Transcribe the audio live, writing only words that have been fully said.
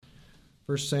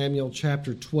1 Samuel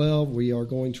chapter 12. We are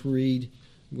going to read,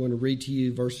 I'm going to read to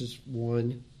you verses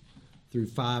 1 through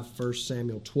 5. 1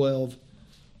 Samuel 12,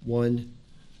 1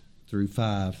 through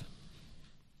 5.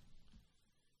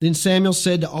 Then Samuel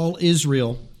said to all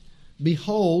Israel,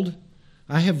 "Behold,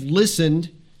 I have listened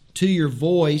to your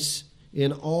voice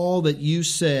in all that you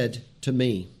said to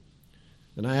me,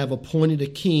 and I have appointed a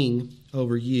king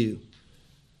over you.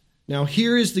 Now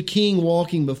here is the king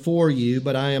walking before you,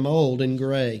 but I am old and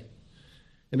gray.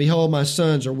 And behold, my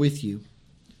sons are with you.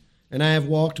 And I have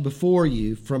walked before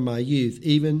you from my youth,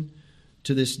 even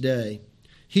to this day.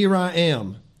 Here I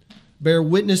am. Bear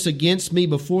witness against me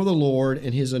before the Lord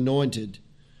and his anointed.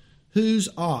 Whose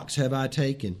ox have I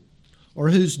taken? Or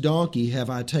whose donkey have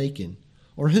I taken?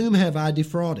 Or whom have I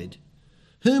defrauded?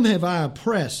 Whom have I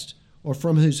oppressed? Or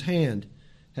from whose hand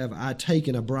have I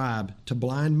taken a bribe to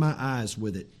blind my eyes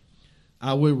with it?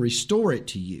 I will restore it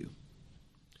to you."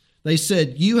 They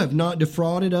said, "You have not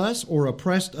defrauded us or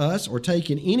oppressed us or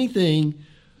taken anything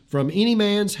from any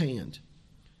man's hand."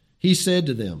 He said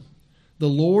to them, "The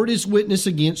Lord is witness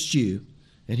against you,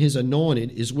 and his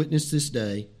anointed is witness this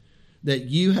day, that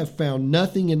you have found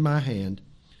nothing in my hand."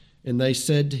 And they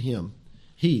said to him,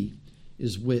 "He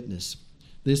is witness."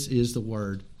 This is the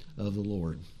word of the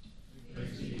Lord.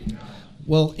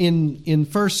 Well, in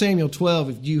 1 Samuel 12,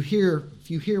 if you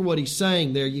hear what he's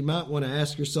saying there, you might want to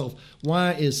ask yourself,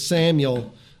 why is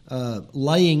Samuel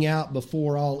laying out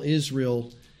before all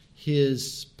Israel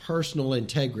his personal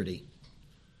integrity?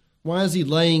 Why is he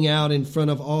laying out in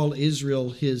front of all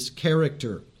Israel his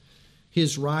character,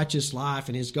 his righteous life,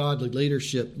 and his godly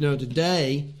leadership? You know,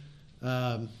 today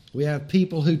we have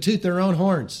people who toot their own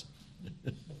horns,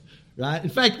 right? In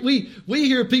fact, we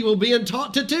hear people being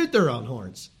taught to toot their own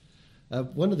horns.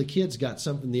 One of the kids got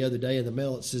something the other day in the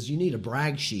mail that says, "You need a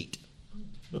brag sheet."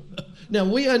 Now,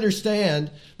 we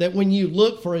understand that when you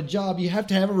look for a job, you have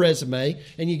to have a resume,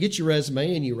 and you get your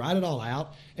resume and you write it all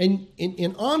out. And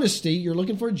in honesty, you're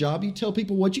looking for a job. You tell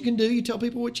people what you can do. You tell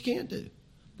people what you can't do.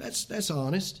 That's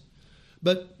honest.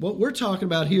 But what we're talking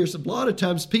about here is a lot of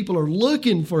times people are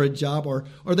looking for a job or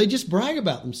they just brag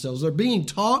about themselves. They're being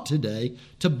taught today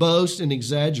to boast and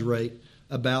exaggerate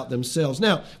about themselves.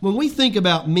 Now, when we think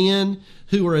about men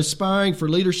who are aspiring for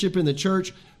leadership in the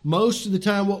church, most of the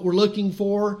time what we're looking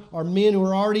for are men who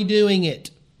are already doing it.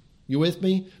 You with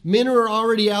me? Men who are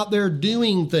already out there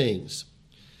doing things.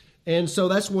 And so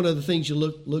that's one of the things you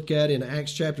look at in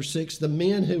Acts chapter 6. The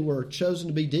men who were chosen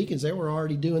to be deacons, they were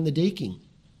already doing the deaconing.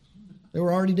 They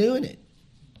were already doing it.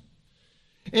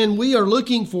 And we are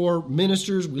looking for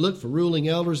ministers. We look for ruling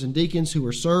elders and deacons who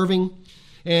are serving.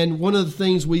 And one of the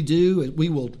things we do is we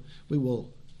will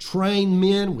train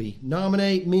men, we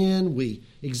nominate men, we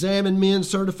examine men,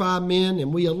 certify men,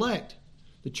 and we elect.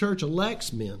 The church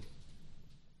elects men.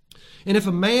 And if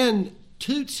a man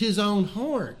toots his own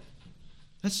horn,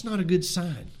 that's not a good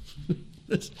sign.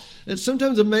 That's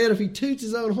sometimes a man, if he toots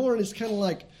his own horn, it's kind of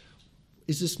like,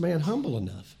 is this man humble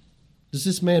enough? Does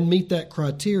this man meet that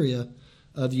criteria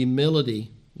of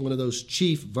humility, one of those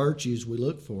chief virtues we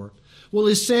look for? Well,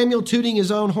 is Samuel tooting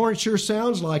his own horn? It sure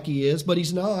sounds like he is, but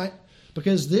he's not,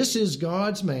 because this is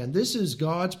God's man. This is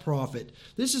God's prophet.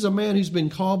 This is a man who's been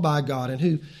called by God and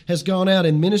who has gone out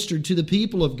and ministered to the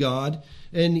people of God.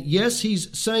 And yes, he's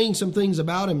saying some things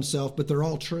about himself, but they're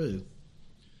all true.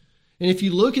 And if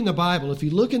you look in the Bible, if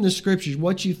you look in the Scriptures,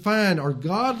 what you find are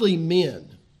godly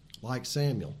men like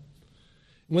Samuel.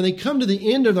 When they come to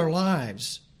the end of their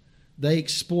lives, they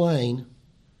explain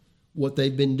what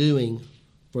they've been doing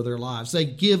for their lives. They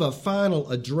give a final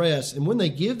address, and when they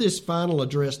give this final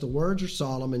address, the words are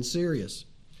solemn and serious.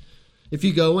 If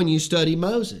you go and you study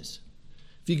Moses,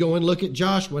 if you go and look at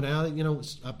Joshua now, you know,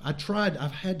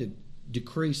 I've had to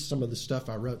decrease some of the stuff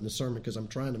I wrote in the sermon because I'm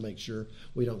trying to make sure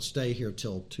we don't stay here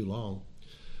till too long.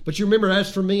 But you remember,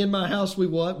 as for me and my house, we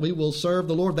will serve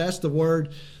the Lord. That's the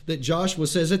word that Joshua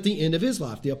says at the end of his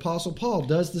life. The Apostle Paul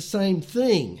does the same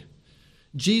thing.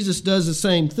 Jesus does the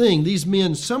same thing. These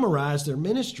men summarize their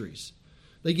ministries.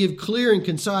 They give clear and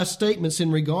concise statements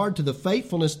in regard to the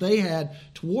faithfulness they had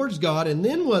towards God. And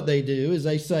then what they do is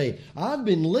they say, I've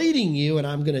been leading you, and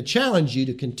I'm going to challenge you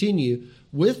to continue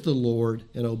with the Lord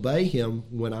and obey him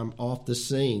when I'm off the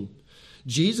scene.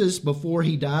 Jesus, before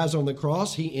he dies on the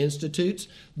cross, he institutes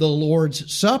the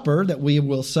Lord's Supper that we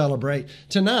will celebrate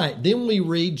tonight. Then we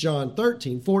read John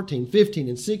 13, 14, 15,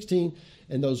 and 16,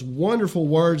 and those wonderful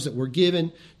words that were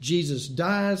given. Jesus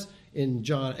dies in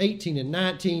John 18 and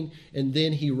 19, and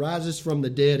then he rises from the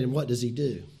dead, and what does he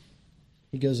do?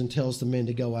 He goes and tells the men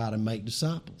to go out and make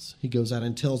disciples. He goes out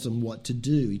and tells them what to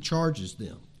do. He charges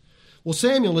them. Well,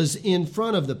 Samuel is in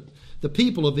front of the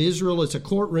people of Israel. It's a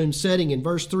courtroom setting. In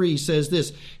verse 3 he says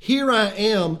this, "Here I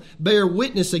am, bear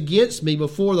witness against me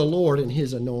before the Lord and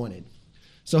his anointed."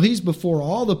 So he's before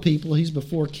all the people. He's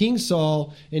before King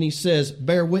Saul, and he says,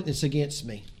 "Bear witness against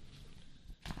me."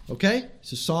 Okay?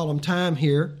 It's a solemn time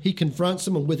here. He confronts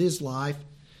them with his life,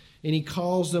 and he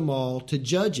calls them all to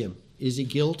judge him. Is he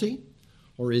guilty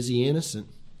or is he innocent?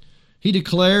 He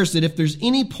declares that if there's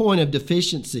any point of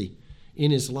deficiency in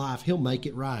his life, he'll make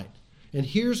it right. And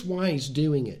here's why he's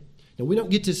doing it. Now, we don't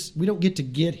get to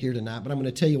get here tonight, but I'm going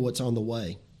to tell you what's on the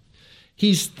way.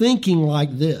 He's thinking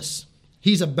like this.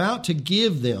 He's about to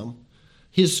give them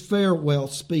his farewell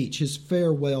speech, his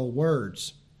farewell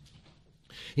words.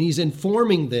 And he's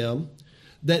informing them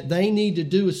that they need to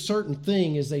do a certain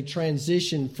thing as they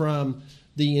transition from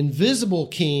the invisible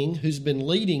king who's been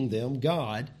leading them,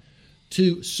 God,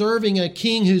 to serving a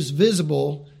king who's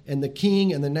visible, and the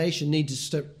king and the nation need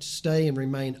to stay and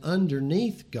remain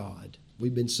underneath God.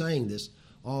 We've been saying this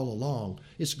all along.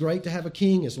 It's great to have a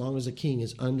king as long as a king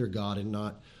is under God and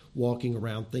not walking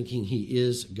around thinking he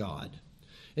is God.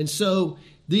 And so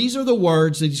these are the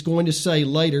words that he's going to say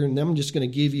later, and I'm just going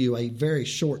to give you a very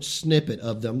short snippet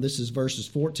of them. This is verses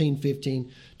 14,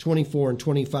 15, 24, and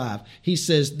 25. He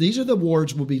says, these are the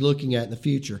words we'll be looking at in the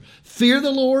future. Fear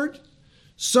the Lord,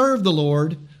 serve the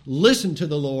Lord, listen to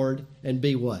the Lord, and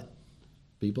be what?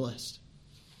 Be blessed.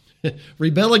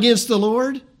 Rebel against the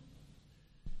Lord,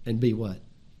 and be what?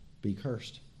 Be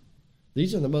cursed.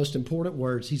 These are the most important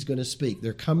words he's going to speak.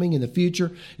 They're coming in the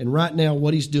future, and right now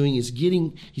what he's doing is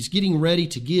he's getting ready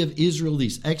to give Israel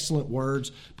these excellent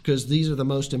words, because these are the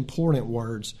most important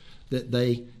words that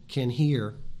they can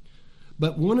hear.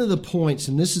 But one of the points,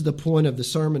 and this is the point of the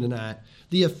sermon tonight,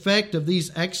 the effect of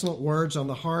these excellent words on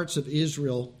the hearts of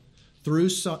Israel through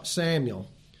Samuel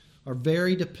are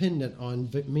very dependent on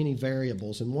many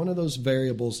variables, and one of those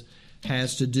variables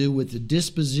has to do with the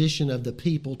disposition of the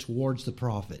people towards the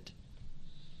prophet.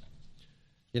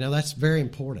 You know, that's very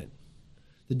important.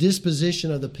 The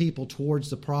disposition of the people towards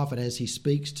the prophet as he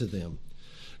speaks to them.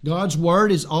 God's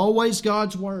word is always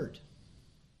God's word.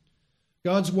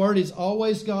 God's word is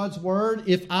always God's word.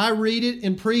 If I read it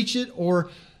and preach it, or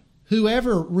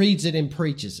whoever reads it and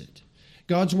preaches it.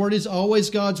 God's word is always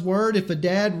God's word. If a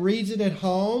dad reads it at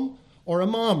home or a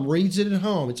mom reads it at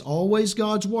home, it's always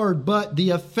God's word. But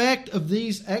the effect of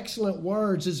these excellent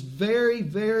words is very,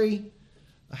 very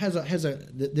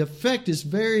the effect is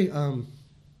very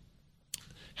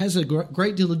has a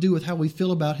great deal to do with how we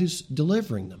feel about who's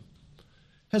delivering them.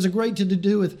 Has a great deal to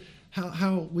do with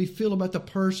how we feel about the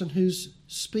person who's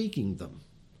speaking them.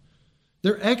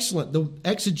 They're excellent. The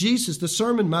exegesis, the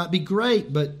sermon might be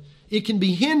great, but it can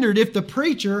be hindered if the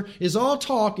preacher is all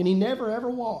talk and he never ever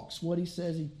walks what he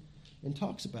says and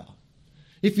talks about.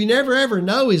 If you never ever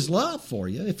know his love for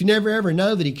you, if you never ever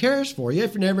know that he cares for you,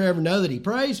 if you never ever know that he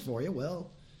prays for you, well,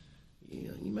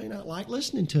 you may not like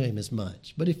listening to him as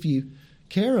much. But if you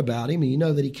care about him and you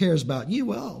know that he cares about you,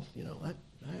 well, I'm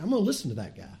going to listen to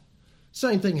that guy.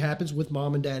 Same thing happens with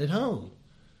mom and dad at home.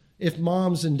 If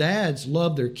moms and dads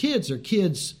love their kids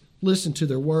listen to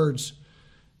their words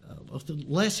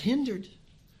less hindered.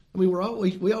 I mean,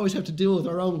 we always have to deal with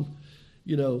our own,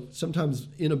 sometimes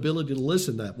inability to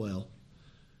listen that well.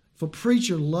 If a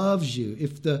preacher loves you,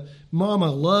 if the mama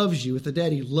loves you, if the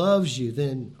daddy loves you,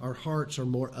 then our hearts are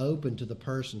more open to the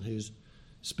person who's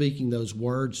speaking those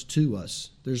words to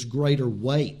us. There's greater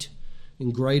weight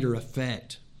and greater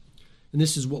effect. And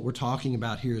this is what we're talking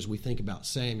about here as we think about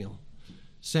Samuel.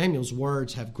 Samuel's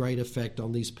words have great effect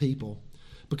on these people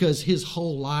because his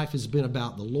whole life has been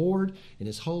about the Lord and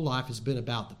his whole life has been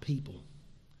about the people.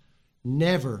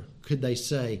 Never could they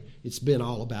say it's been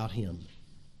all about him.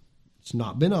 It's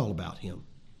not been all about him.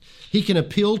 He can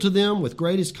appeal to them with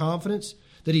greatest confidence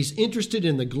that he's interested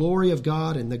in the glory of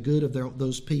God and the good of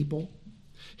those people.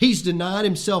 He's denied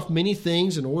himself many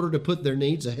things in order to put their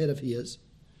needs ahead of his.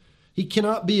 He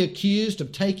cannot be accused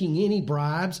of taking any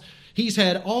bribes. He's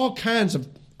had all kinds of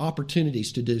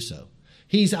opportunities to do so.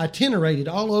 He's itinerated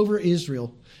all over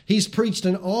Israel. He's preached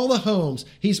in all the homes.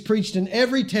 He's preached in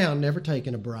every town, never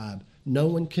taken a bribe. No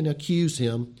one can accuse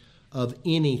him of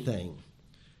anything.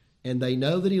 And they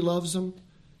know that he loves them.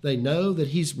 They know that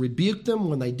he's rebuked them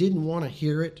when they didn't want to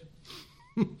hear it.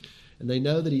 And they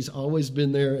know that he's always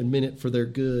been there and meant it for their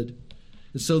good.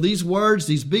 And so these words,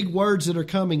 these big words that are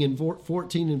coming in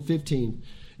 14 and 15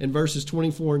 and verses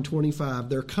 24 and 25,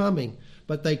 they're coming,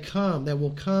 but they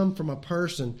will come from a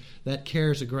person that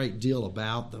cares a great deal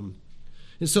about them.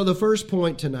 And so the first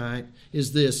point tonight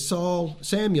is this: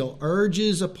 Samuel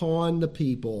urges upon the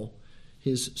people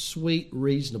his sweet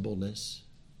reasonableness.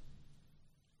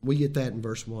 We get that in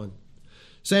verse 1.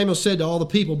 Samuel said to all the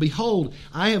people, "Behold,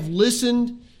 I have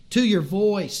listened to your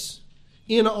voice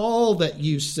in all that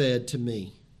you said to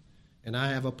me, and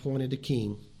I have appointed a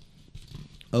king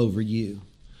over you."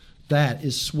 That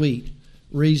is sweet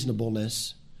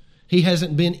reasonableness. He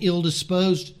hasn't been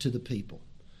ill-disposed to the people.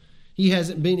 He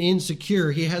hasn't been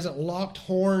insecure. He hasn't locked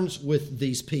horns with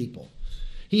these people.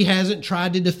 He hasn't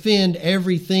tried to defend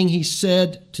everything he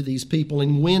said to these people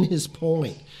and win his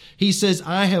point. He says,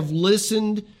 "I have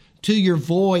listened to your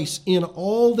voice in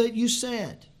all that you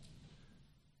said."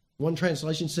 One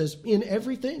translation says, in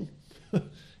everything.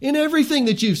 In everything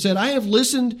that you've said, I have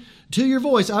listened to your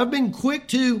voice. I've been quick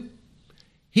to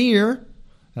hear,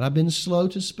 and I've been slow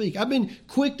to speak. I've been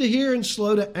quick to hear and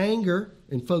slow to anger.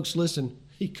 And folks, listen,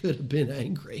 he could have been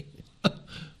angry,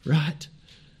 right?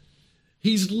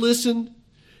 He's listened.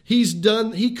 He's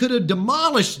done. He could have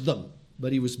demolished them,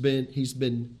 but he's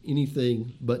been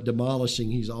anything but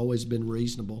demolishing. He's always been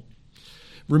reasonable.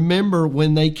 Remember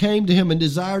when they came to him and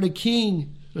desired a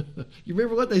king, you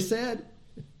remember what they said?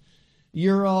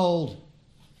 "You're old.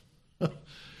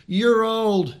 You're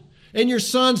old. And your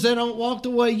sons, they don't walk the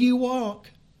way you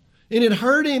walk." And it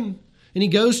hurt him. And he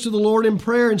goes to the Lord in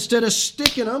prayer. Instead of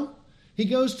sticking them, he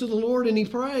goes to the Lord and he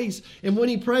prays. And when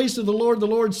he prays to the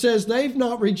Lord says, "They've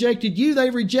not rejected you,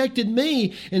 they've rejected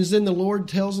me." And then the Lord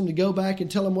tells him to go back and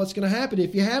tell him what's going to happen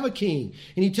if you have a king.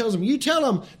 And he tells him, "You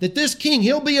tell him that this king,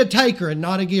 he'll be a taker and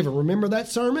not a giver." Remember that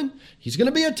sermon? He's going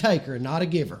to be a taker and not a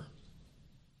giver.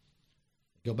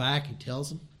 Go back, he tells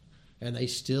them, and they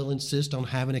still insist on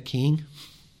having a king.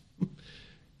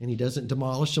 And he doesn't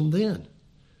demolish them then.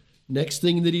 Next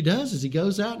thing that he does is he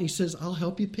goes out and he says, "I'll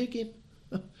help you pick him."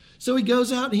 So he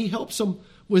goes out and he helps them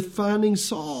with finding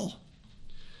Saul.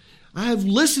 "I have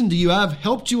listened to you. I've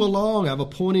helped you along. I've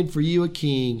appointed for you a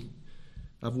king.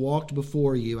 I've walked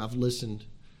before you. I've listened.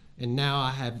 And now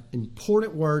I have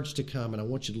important words to come, and I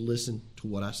want you to listen to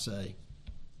what I say."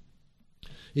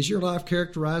 Is your life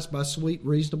characterized by sweet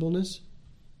reasonableness?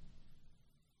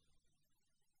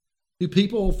 Do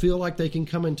people feel like they can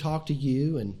come and talk to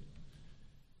you and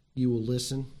you will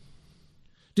listen?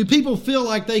 Do people feel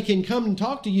like they can come and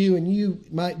talk to you and you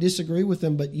might disagree with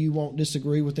them, but you won't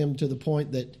disagree with them to the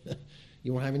point that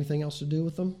you won't have anything else to do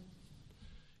with them?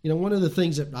 You know, one of the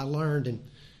things that I learned, and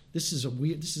this is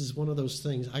one of those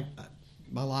things,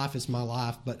 my life is my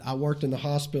life, but I worked in the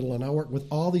hospital and I worked with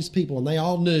all these people and they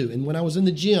all knew. And when I was in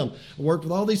the gym, I worked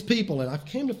with all these people, and I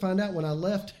came to find out when I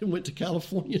left and went to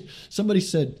California, somebody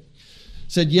said,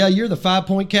 "Yeah, you're the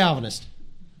 5-point Calvinist."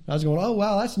 I was going, "Oh,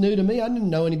 wow, that's new to me. I didn't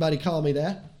know anybody called me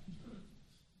that."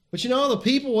 But you know, the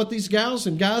people, what these gals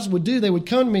and guys would do, they would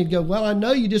come to me and go, "Well, I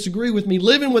know you disagree with me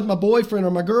living with my boyfriend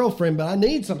or my girlfriend, but I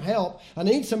need some help. I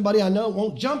need somebody I know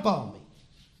won't jump on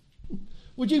me.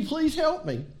 Would you please help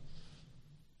me?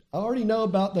 I already know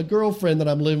about the girlfriend that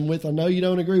I'm living with. I know you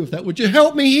don't agree with that. Would you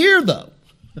help me here, though?"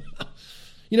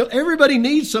 You know, everybody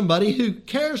needs somebody who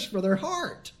cares for their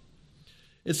heart.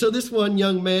 And so this one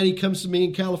young man, he comes to me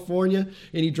in California,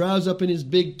 and he drives up in his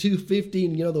big 250,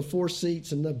 and, you know, the 4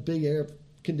 seats and the big air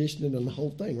conditioning and the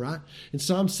whole thing, right? And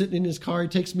so I'm sitting in his car. He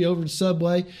takes me over to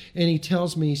Subway, and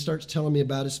he starts telling me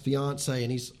about his fiance,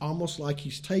 and he's almost like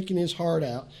he's taking his heart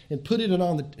out and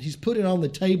he's put it on the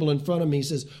table in front of me. He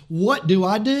says, "What do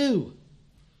I do?"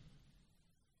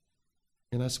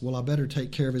 And I said, "Well, I better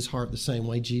take care of his heart the same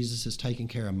way Jesus is taking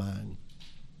care of mine."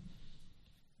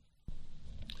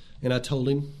 And I told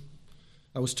him,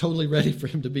 I was totally ready for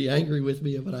him to be angry with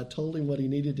me, but I told him what he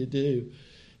needed to do.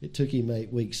 It took him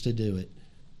 8 weeks to do it.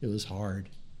 It was hard,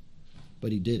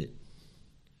 but he did it.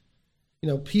 You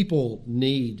know, people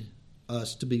need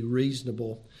us to be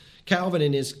reasonable. Calvin,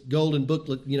 in his golden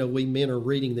booklet, you know, we men are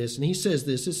reading this, and he says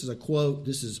this is a quote.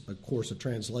 This is, of course, a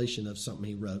translation of something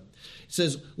he wrote. It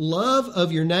says, "Love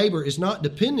of your neighbor is not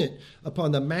dependent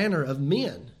upon the manner of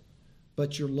men,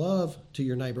 but your love to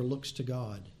your neighbor looks to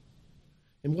God."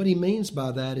 And what he means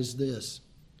by that is this: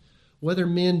 whether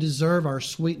men deserve our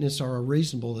sweetness or our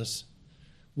reasonableness,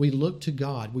 we look to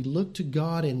God. We look to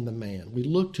God in the man. We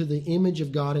look to the image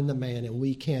of God in the man, and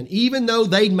we can, even though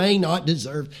they may not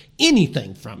deserve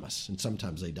anything from us, and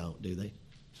sometimes they don't, do they?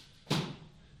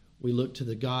 We look to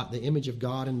the image of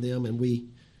God in them, and we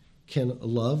can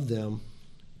love them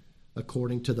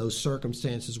according to those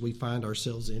circumstances we find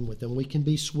ourselves in with them. We can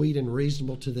be sweet and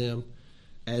reasonable to them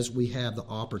as we have the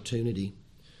opportunity.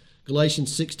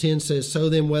 Galatians 6:10 says, "So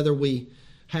then, while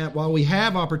we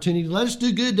have opportunity, let us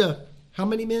do good to," how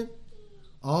many men?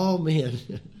 All men.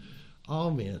 All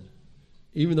men.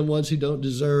 Even the ones who don't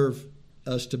deserve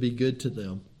us to be good to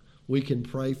them. We can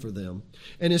pray for them.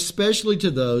 And especially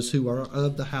to those who are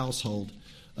of the household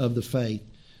of the faith.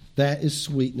 That is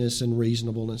sweetness and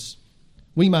reasonableness.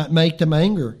 We might make them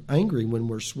angry when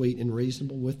we're sweet and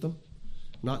reasonable with them.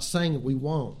 I'm not saying that we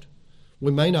won't.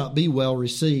 We may not be well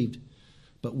received,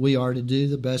 but we are to do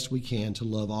the best we can to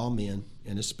love all men,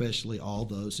 and especially all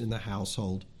those in the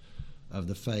household of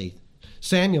the faith.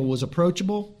 Samuel was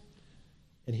approachable,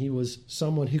 and he was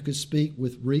someone who could speak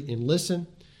and listen.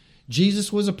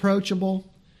 Jesus was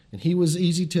approachable, and he was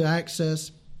easy to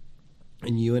access.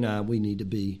 And you and I, we need to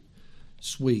be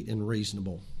sweet and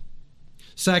reasonable.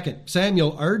 Second,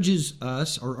 Samuel urges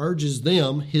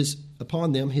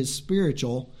upon them his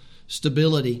spiritual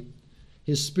stability.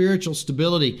 His spiritual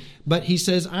stability. But he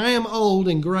says, I am old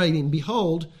and great, and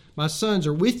behold, my sons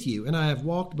are with you, and I have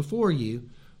walked before you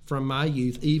from my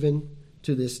youth even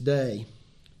to this day.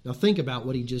 Now think about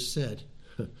what he just said.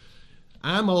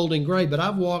 I'm old and gray, but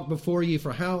I've walked before you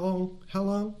for how long? How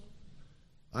long?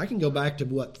 I can go back to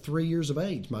 3 years of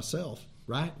age myself,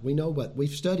 right? We know what we've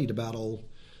studied about old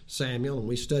Samuel, and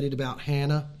we studied about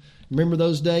Hannah. Remember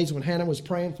those days when Hannah was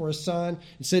praying for a son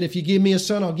and said, if you give me a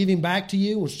son, I'll give him back to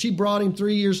you. Well, she brought him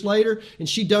 3 years later, and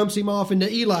she dumps him off into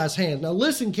Eli's hands. Now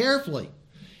listen carefully.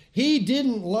 He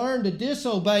didn't learn to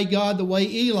disobey God the way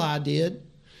Eli did.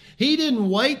 He didn't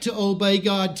wait to obey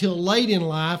God till late in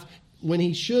life when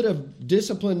he should have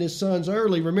disciplined his sons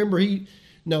early. Remember,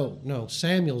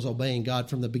 Samuel's obeying God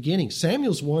from the beginning.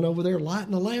 Samuel's one over there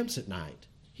lighting the lamps at night.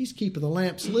 He's keeping the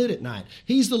lamps lit at night.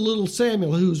 He's the little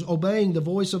Samuel who's obeying the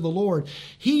voice of the Lord.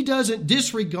 He doesn't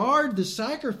disregard the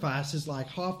sacrifices like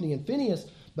Hophni and Phinehas,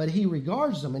 but he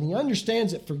regards them, and he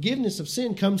understands that forgiveness of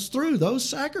sin comes through those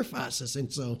sacrifices,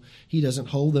 and so he doesn't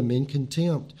hold them in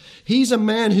contempt. He's a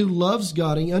man who loves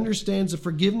God. He understands the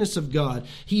forgiveness of God.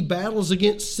 He battles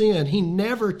against sin. He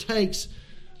never takes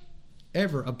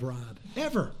ever a bribe,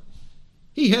 ever.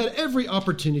 He had every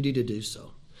opportunity to do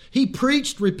so. He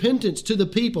preached repentance to the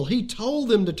people. He told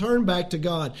them to turn back to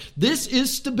God. This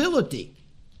is stability.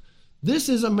 This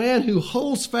is a man who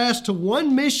holds fast to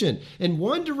one mission and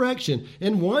one direction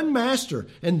and one master.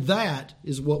 And that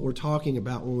is what we're talking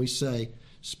about when we say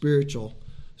spiritual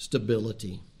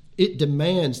stability. It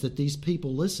demands that these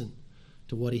people listen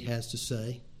to what he has to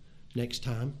say next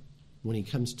time when he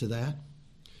comes to that.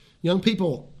 Young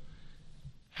people,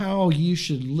 how you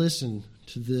should listen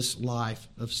to this life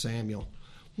of Samuel.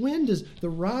 When does the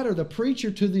writer, the preacher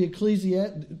to the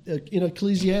in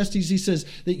Ecclesiastes, he says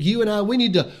that you and I, we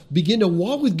need to begin to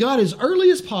walk with God as early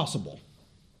as possible.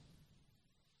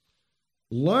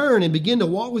 Learn and begin to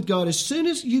walk with God as soon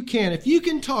as you can. If you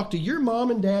can talk to your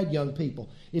mom and dad, young people,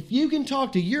 if you can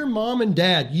talk to your mom and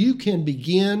dad, you can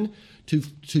begin to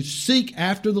seek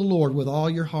after the Lord with all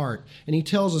your heart. And he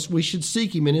tells us we should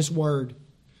seek him in his word.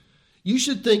 You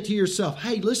should think to yourself,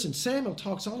 hey, listen, Samuel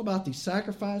talks all about these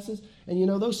sacrifices, and you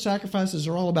know those sacrifices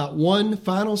are all about one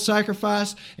final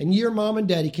sacrifice, and your mom and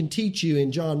daddy can teach you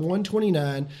in John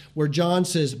 1:29, where John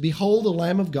says, behold the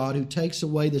Lamb of God who takes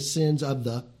away the sins of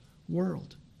the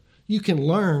world. You can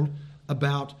learn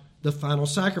about the final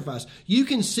sacrifice. You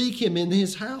can seek him in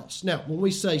his house. Now, when we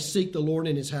say seek the Lord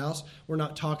in his house, we're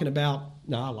not talking about,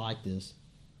 no, I like this.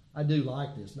 I do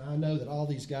like this. Now, I know that all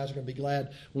these guys are going to be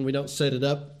glad when we don't set it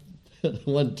up.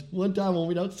 one time when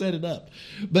we don't set it up.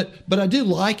 But I do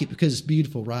like it because it's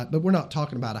beautiful, right? But we're not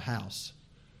talking about a house.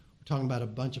 We're talking about a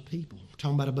bunch of people. We're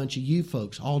talking about a bunch of you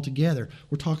folks all together.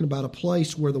 We're talking about a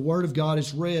place where the Word of God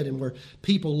is read and where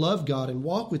people love God and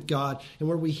walk with God and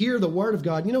where we hear the Word of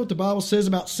God. You know what the Bible says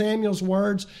about Samuel's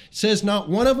words? It says not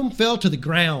one of them fell to the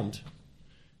ground.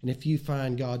 And if you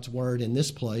find God's Word in this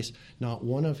place, not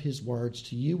one of his words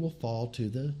to you will fall to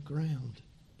the ground.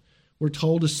 We're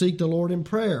told to seek the Lord in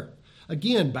prayer.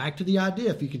 Again, back to the idea,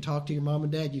 if you can talk to your mom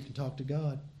and dad, you can talk to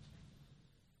God.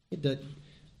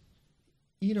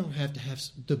 You don't have to have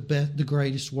the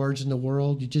greatest words in the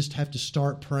world. You just have to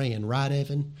start praying, right,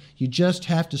 Evan? You just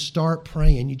have to start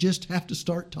praying. You just have to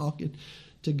start talking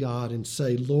to God and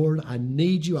say, Lord, I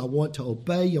need you. I want to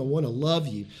obey you. I want to love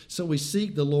you. So we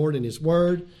seek the Lord in his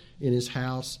word, in his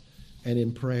house, and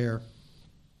in prayer.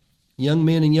 Young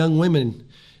men and young women,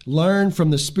 learn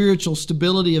from the spiritual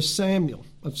stability of Samuel.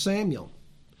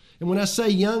 And when I say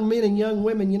young men and young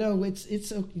women, you know, it's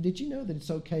did you know that it's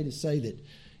okay to say that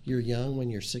you're young when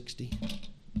you're 60?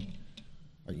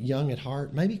 Or young at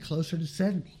heart, maybe closer to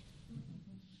 70.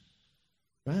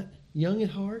 Right? Young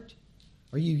at heart?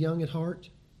 Are you young at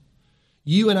heart?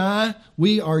 You and I,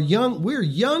 we're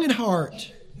young at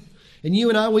heart. And you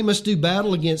and I, we must do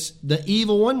battle against the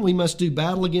evil one. We must do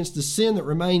battle against the sin that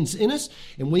remains in us.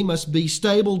 And we must be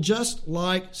stable just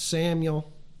like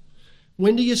Samuel.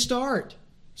 When do you start?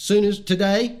 Soon as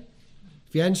today?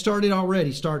 If you hadn't started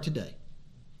already, start today.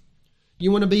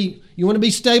 You want to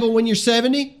be stable when you're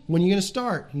 70? When are you going to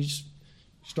start? You just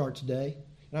start today.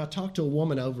 And I talked to a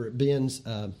woman over at Ben's,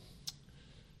 the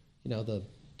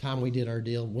time we did our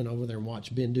deal, went over there and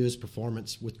watched Ben do his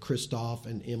performance with Christoph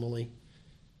and Emily.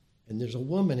 And there's a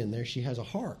woman in there, she has a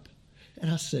harp. And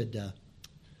I said,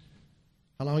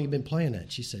 how long have you been playing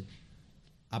that? She said,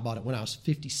 I bought it when I was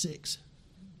 56.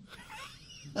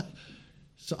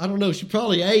 So I don't know, she's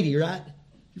probably 80, right?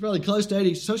 She's probably close to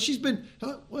 80. So she's been,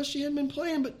 she hadn't been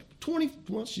playing, but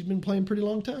she's been playing a pretty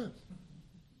long time.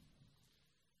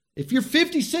 If you're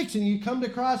 56 and you come to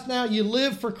Christ now, you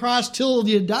live for Christ till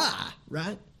you die,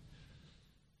 right?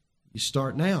 You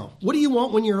start now. What do you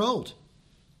want when you're old?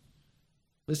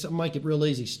 Let's make it real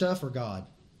easy. Stuff or God?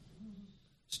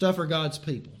 Stuff or God's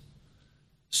people?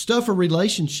 Stuff or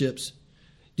relationships?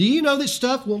 Do you know that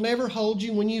stuff will never hold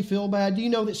you when you feel bad? Do you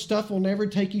know that stuff will never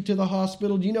take you to the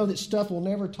hospital? Do you know that stuff will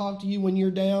never talk to you when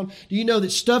you're down? Do you know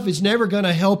that stuff is never going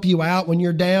to help you out when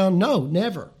you're down? No,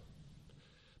 never.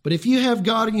 But if you have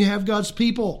God and you have God's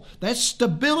people, that's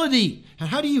stability. And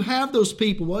how do you have those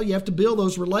people? Well, you have to build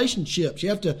those relationships. You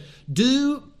have to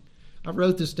I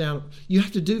wrote this down. You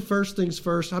have to do first things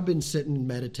first. I've been sitting and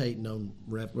meditating on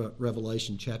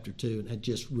Revelation chapter 2, and it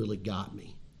just really got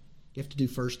me. You have to do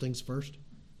first things first.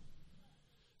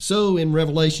 So in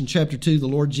Revelation chapter 2, the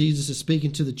Lord Jesus is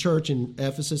speaking to the church in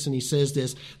Ephesus, and he says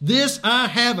this, "This I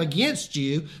have against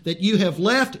you, that you have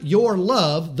left your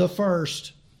love the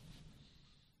first."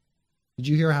 Did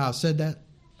you hear how I said that?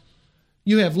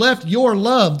 You have left your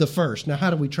love the first. Now, how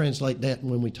do we translate that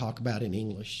when we talk about it in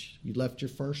English? You left your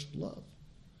first love.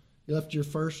 You left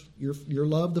your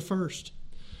love the first.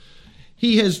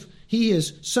 He is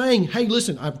saying, hey,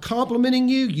 listen, I'm complimenting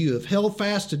you. You have held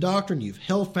fast to doctrine. You've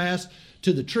held fast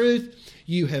to the truth.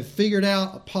 You have figured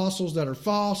out apostles that are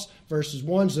false versus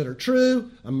ones that are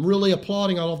true. I'm really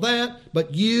applauding all of that.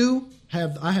 But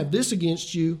I have this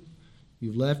against you.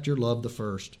 You've left your love the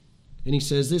first. And he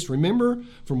says this, remember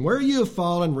from where you have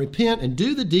fallen, repent and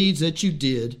do the deeds that you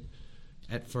did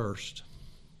at first.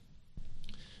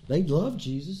 They love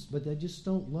Jesus, but they just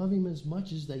don't love him as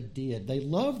much as they did. They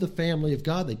love the family of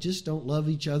God. They just don't love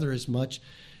each other as much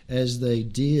as they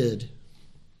did.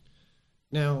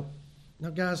 Now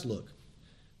guys, look.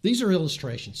 These are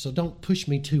illustrations, so don't push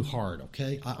me too hard,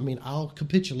 okay? I'll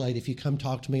capitulate if you come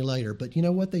talk to me later. But you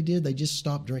know what they did? They just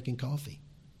stopped drinking coffee.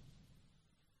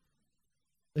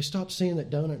 They stopped seeing that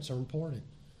donuts are important.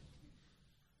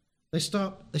 They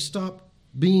stopped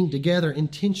being together,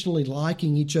 intentionally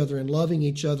liking each other and loving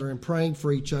each other and praying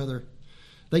for each other.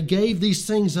 They gave these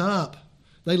things up.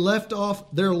 They left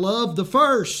off their love the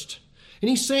first. And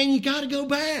he's saying you got to go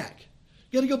back.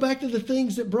 You got to go back to the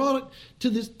things that brought it to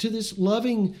this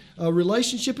loving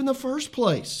relationship in the first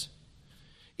place.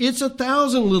 It's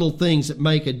 1,000 little things that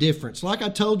make a difference. Like I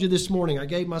told you this morning, I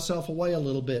gave myself away a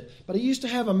little bit. But I used to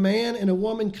have a man and a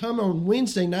woman come on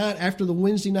Wednesday night after the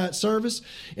Wednesday night service,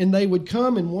 and they would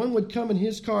come, and one would come in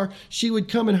his car, she would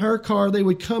come in her car, they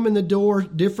would come in the door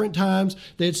different times,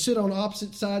 they'd sit on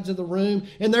opposite sides of the room,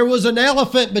 and there was an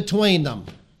elephant between them.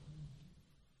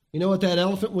 You know what that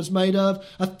elephant was made of?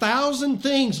 1,000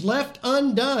 things left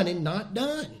undone and not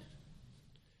done.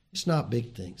 It's not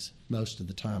big things most of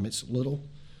the time. It's little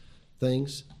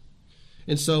things.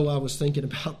 And so I was thinking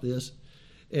about this,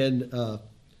 and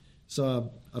so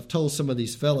I've told some of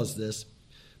these fellas this,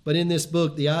 but in this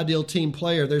book, The Ideal Team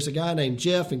Player, there's a guy named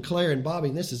Jeff and Claire and Bobby,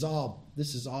 and this is all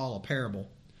a parable.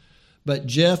 But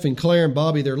Jeff and Claire and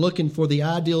Bobby, they're looking for the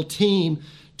ideal team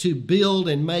to build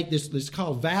and make this. It's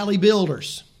called Valley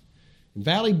Builders. And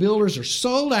Valley Builders are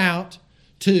sold out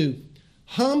to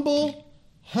humble,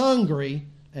 hungry,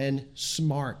 and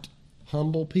smart.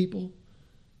 Humble people.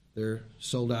 They're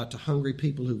sold out to hungry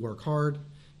people who work hard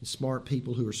and smart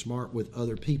people who are smart with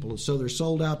other people. And so they're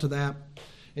sold out to that.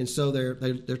 And so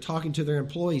they're talking to their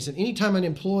employees. And anytime an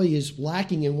employee is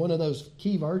lacking in one of those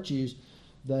key virtues,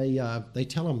 they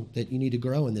tell them that you need to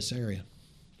grow in this area.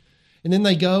 And then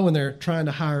they go and they're trying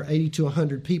to hire 80 to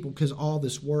 100 people because all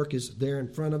this work is there in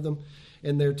front of them.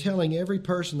 And they're telling every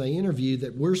person they interview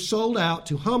that we're sold out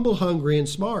to humble, hungry, and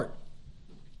smart.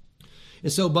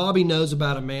 And so Bobby knows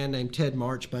about a man named Ted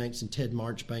Marchbanks, and Ted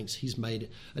Marchbanks, he's made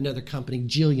another company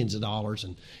jillions of dollars,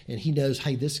 and he knows,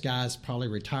 hey, this guy's probably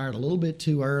retired a little bit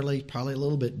too early, probably a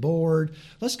little bit bored.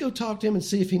 Let's go talk to him and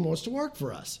see if he wants to work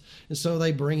for us. And so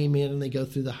they bring him in, and they go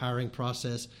through the hiring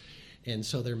process, and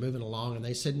so they're moving along, and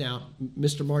they said, now,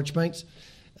 Mr. Marchbanks,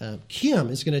 Kim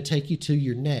is going to take you to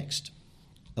your next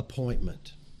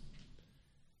appointment.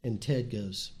 And Ted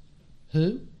goes,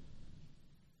 who?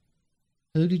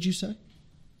 Who did you say?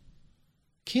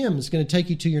 Kim is going to take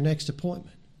you to your next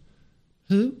appointment.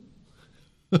 Who?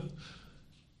 And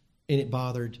it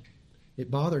bothered It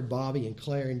bothered Bobby and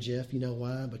Claire and Jeff. You know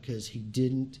why? Because he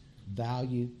didn't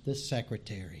value the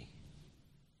secretary.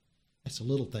 That's a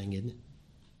little thing, isn't it?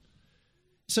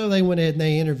 So they went ahead and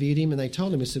they interviewed him, and they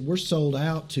told him, they said, we're sold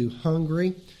out to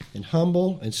hungry and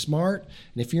humble and smart.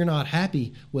 And if you're not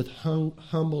happy with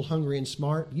humble, hungry, and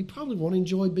smart, you probably won't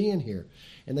enjoy being here.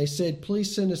 And they said,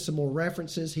 please send us some more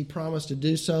references. He promised to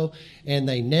do so, and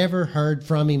they never heard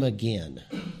from him again.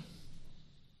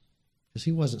 Because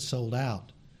he wasn't sold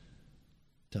out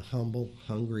to humble,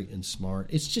 hungry, and smart.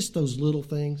 It's just those little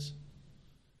things.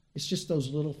 It's just those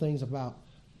little things about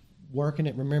working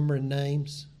at remembering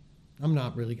names. I'm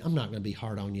not going to be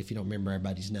hard on you if you don't remember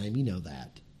everybody's name. You know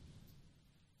that.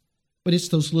 But it's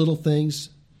those little things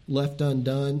left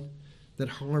undone that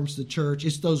harms the church.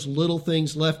 It's those little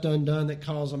things left undone that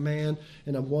cause a man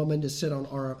and a woman to sit on,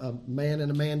 or a man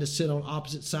and a man to sit on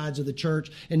opposite sides of the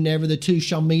church, and never the two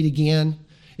shall meet again.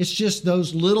 It's just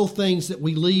those little things that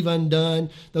we leave undone,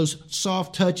 those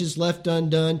soft touches left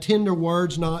undone, tender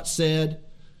words not said.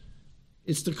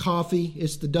 It's the coffee,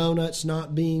 it's the donuts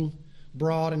not being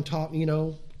brought and talk,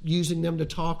 using them to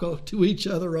talk to each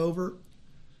other over.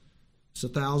 It's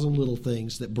 1,000 little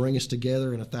things that bring us together,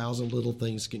 and 1,000 little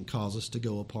things can cause us to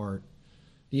go apart.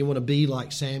 Do you want to be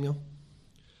like Samuel?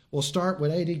 Well, start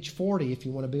with age 40 if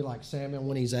you want to be like Samuel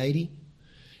when he's 80.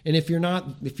 And if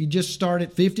you just start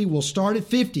at 50, we'll start at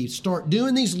 50. Start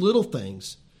doing these little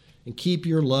things and keep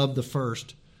your love the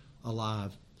first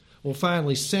alive. Well,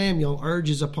 finally, Samuel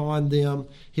urges upon them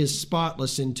his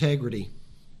spotless integrity.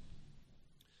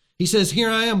 He says, here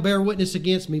I am, bear witness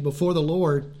against me before the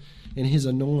Lord and his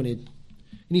anointed.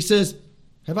 And he says,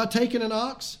 have I taken an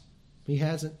ox? He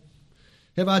hasn't.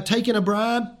 Have I taken a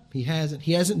bribe? He hasn't.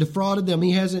 He hasn't defrauded them.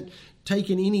 He hasn't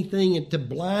taken anything to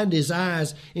blind his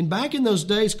eyes. And back in those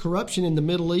days, corruption in the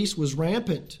Middle East was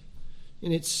rampant.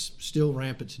 And it's still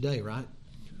rampant today, right?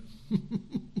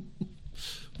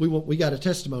 We got a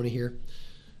testimony here.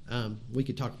 We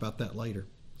could talk about that later.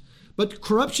 But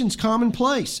corruption's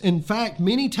commonplace. In fact,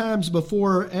 many times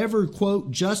before ever,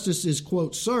 quote, justice is,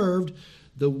 quote, served,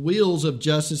 the wheels of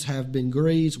justice have been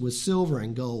greased with silver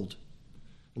and gold.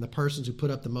 And the persons who put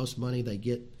up the most money, they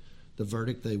get the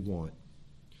verdict they want.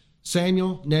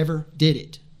 Samuel never did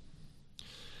it.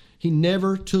 He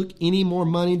never took any more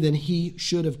money than he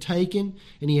should have taken,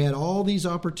 and he had all these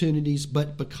opportunities,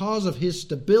 but because of his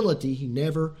stability, he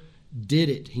never did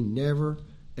it. He never,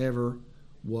 ever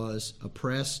was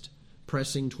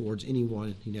pressing towards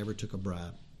anyone. He never took a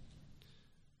bribe.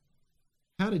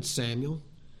 How did Samuel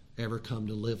ever come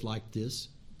to live like this?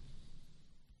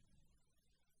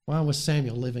 Why was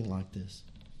Samuel living like this?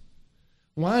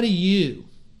 Why do you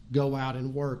go out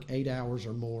and work 8 hours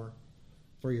or more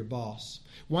for your boss?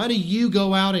 Why do you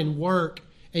go out and work,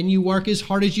 and you work as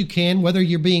hard as you can, whether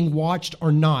you're being watched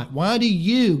or not? Why do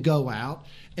you go out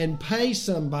and pay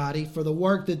somebody for the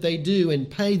work that they do and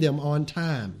pay them on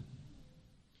time?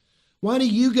 Why do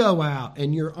you go out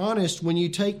and you're honest when you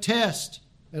take tests?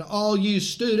 And all you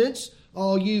students,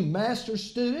 all you master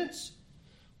students,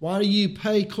 why do you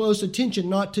pay close attention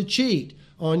not to cheat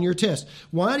on your test?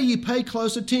 Why do you pay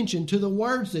close attention to the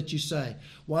words that you say?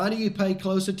 Why do you pay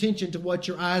close attention to what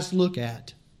your eyes look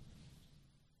at?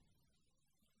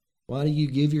 Why do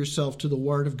you give yourself to the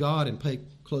Word of God and pay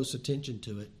close attention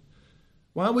to it?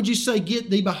 Why would you say, get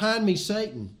thee behind me,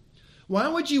 Satan? Why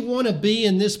would you want to be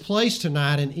in this place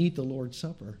tonight and eat the Lord's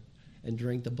Supper and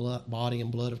drink the body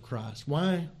and blood of Christ?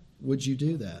 Why would you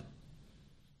do that?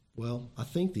 Well, I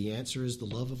think the answer is the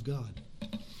love of God.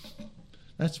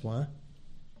 That's why.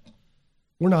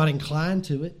 We're not inclined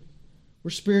to it.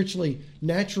 We're spiritually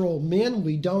natural men.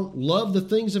 We don't love the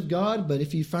things of God, but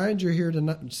if you find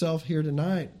yourself here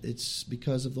tonight, it's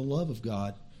because of the love of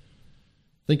God.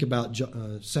 Think about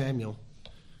Samuel.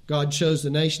 God chose the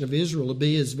nation of Israel to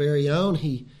be his very own.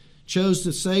 He chose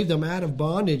to save them out of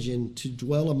bondage and to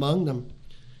dwell among them.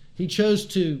 He chose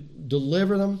to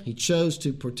deliver them. He chose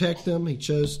to protect them. He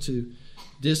chose to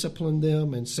discipline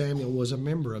them, and Samuel was a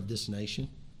member of this nation.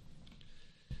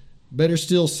 Better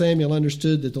still, Samuel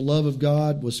understood that the love of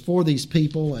God was for these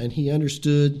people, and he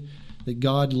understood that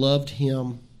God loved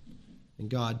him and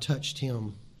God touched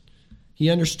him. He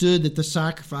understood that the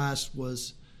sacrifice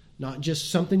was not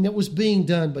just something that was being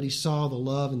done, but he saw the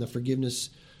love and the forgiveness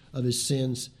of his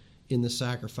sins in the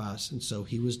sacrifice, and so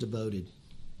he was devoted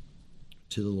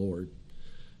to the Lord.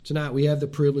 Tonight we have the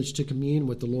privilege to commune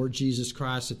with the Lord Jesus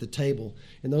Christ at the table.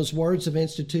 In those words of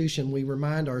institution, we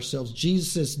remind ourselves,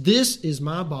 Jesus says, this is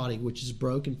my body which is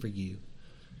broken for you.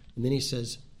 And then he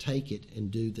says, take it and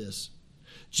do this.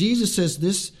 Jesus says,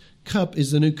 this cup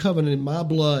is the new covenant in my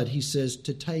blood. He says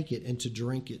to take it and to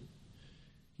drink it.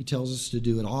 He tells us to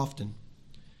do it often.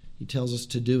 He tells us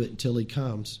to do it until he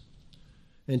comes.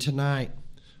 And tonight,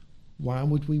 why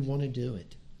would we want to do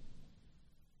it?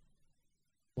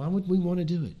 Why would we want to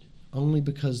do it? Only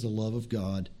because the love of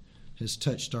God has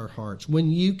touched our hearts. When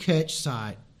you catch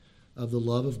sight of the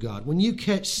love of God, when you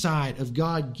catch sight of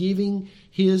God giving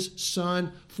his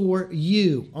Son for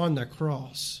you on the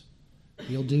cross,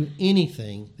 you'll do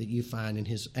anything that you find in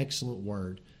his excellent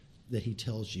word that he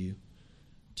tells you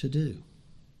to do.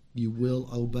 You will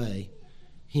obey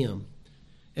him.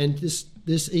 And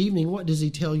this evening, what does he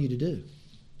tell you to do?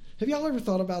 Have y'all ever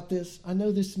thought about this? I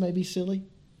know this may be silly,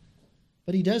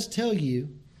 but he does tell you,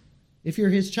 if you're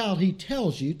his child, he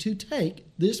tells you to take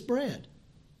this bread.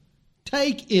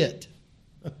 Take it.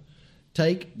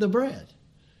 Take the bread.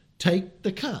 Take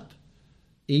the cup.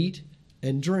 Eat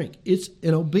and drink. It's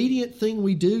an obedient thing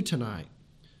we do tonight.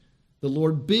 The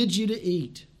Lord bids you to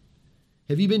eat.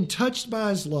 Have you been touched by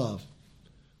his love?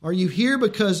 Are you here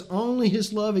because only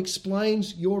his love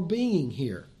explains your being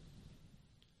here?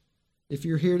 If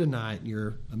you're here tonight and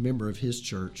you're a member of his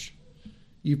church,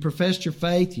 you've professed your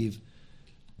faith, you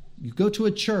go to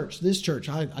a church, this church,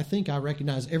 I think I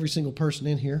recognize every single person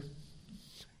in here.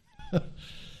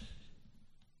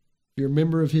 You're a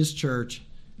member of his church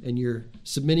and you're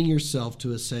submitting yourself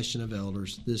to a session of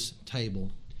elders, this table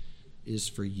is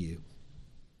for you.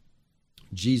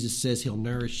 Jesus says he'll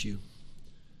nourish you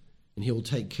and he'll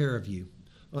take care of you.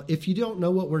 If you don't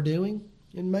know what we're doing,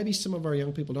 and maybe some of our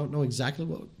young people don't know exactly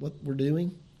what we're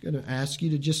doing, I'm going to ask you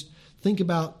to just think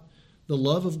about the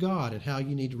love of God and how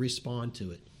you need to respond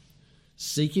to it.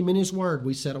 Seek him in his word,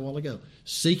 we said a while ago.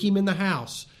 Seek him in the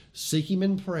house. Seek him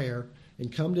in prayer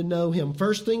and come to know him.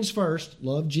 First things first,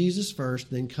 love Jesus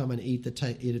first, then come and eat at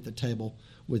the table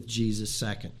with Jesus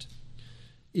second.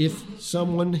 If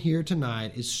someone here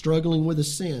tonight is struggling with a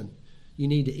sin, you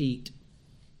need to eat.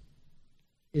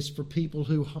 It's for people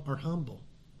who are humble.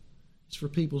 It's for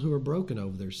people who are broken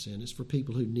over their sin. It's for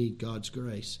people who need God's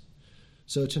grace.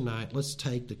 So tonight, let's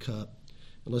take the cup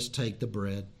and let's take the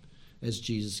bread as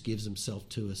Jesus gives himself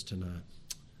to us tonight.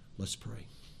 Let's pray.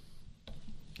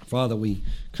 Father, we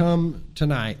come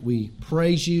tonight. We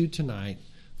praise you tonight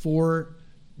for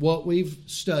what we've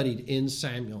studied in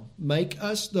Samuel. Make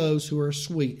us those who are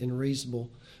sweet and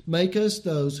reasonable. Make us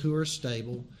those who are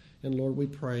stable. And Lord, we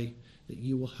pray that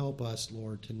you will help us,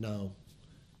 Lord, to know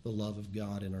the love of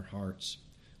God in our hearts.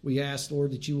 We ask,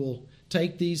 Lord, that you will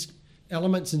take these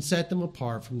elements and set them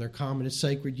apart from their common and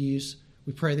sacred use.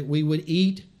 We pray that we would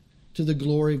eat to the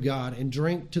glory of God and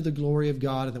drink to the glory of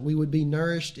God, and that we would be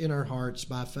nourished in our hearts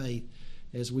by faith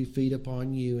as we feed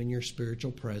upon you in your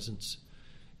spiritual presence.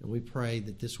 And we pray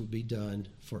that this will be done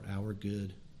for our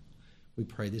good. We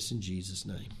pray this in Jesus'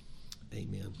 name.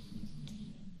 Amen.